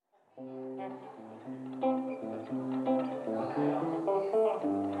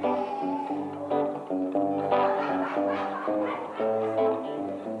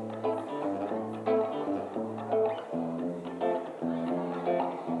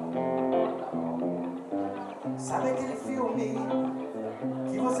Sabe aquele filme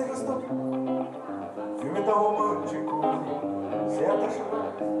que você gostou? Filme tão romântico, você até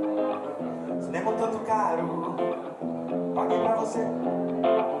chorou. Cinema um tanto caro, paguei pra você.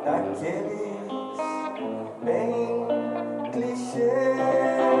 Daqueles bem clichê.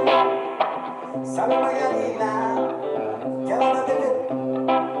 Sabe a margarina, aquela da TV,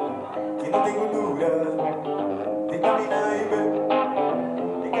 que não tem gordura, vitamina e B,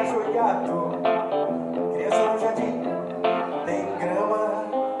 tem cachorro e gato, criança no jardim, tem grama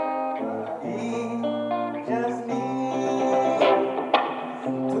e jasmim.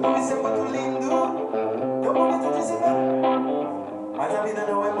 Tudo isso é muito lindo, tão bonito de se ver, mas a vida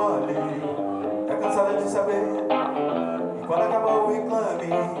não é mole, tá cansada de saber. E quando acabou o reclame,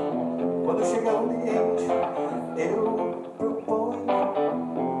 quando chega o cliente, eu proponho,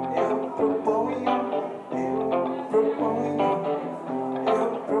 eu proponho, eu proponho, eu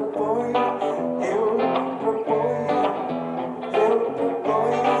proponho, eu proponho, eu proponho, eu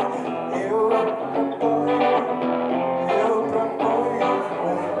proponho, eu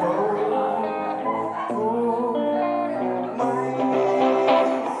proponho um pouco mais.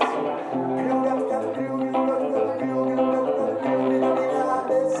 Crio, gato, gato, crio, gato, gato, crio, gato, gato, crio, vitamina A, B,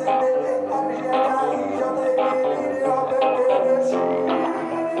 C, D,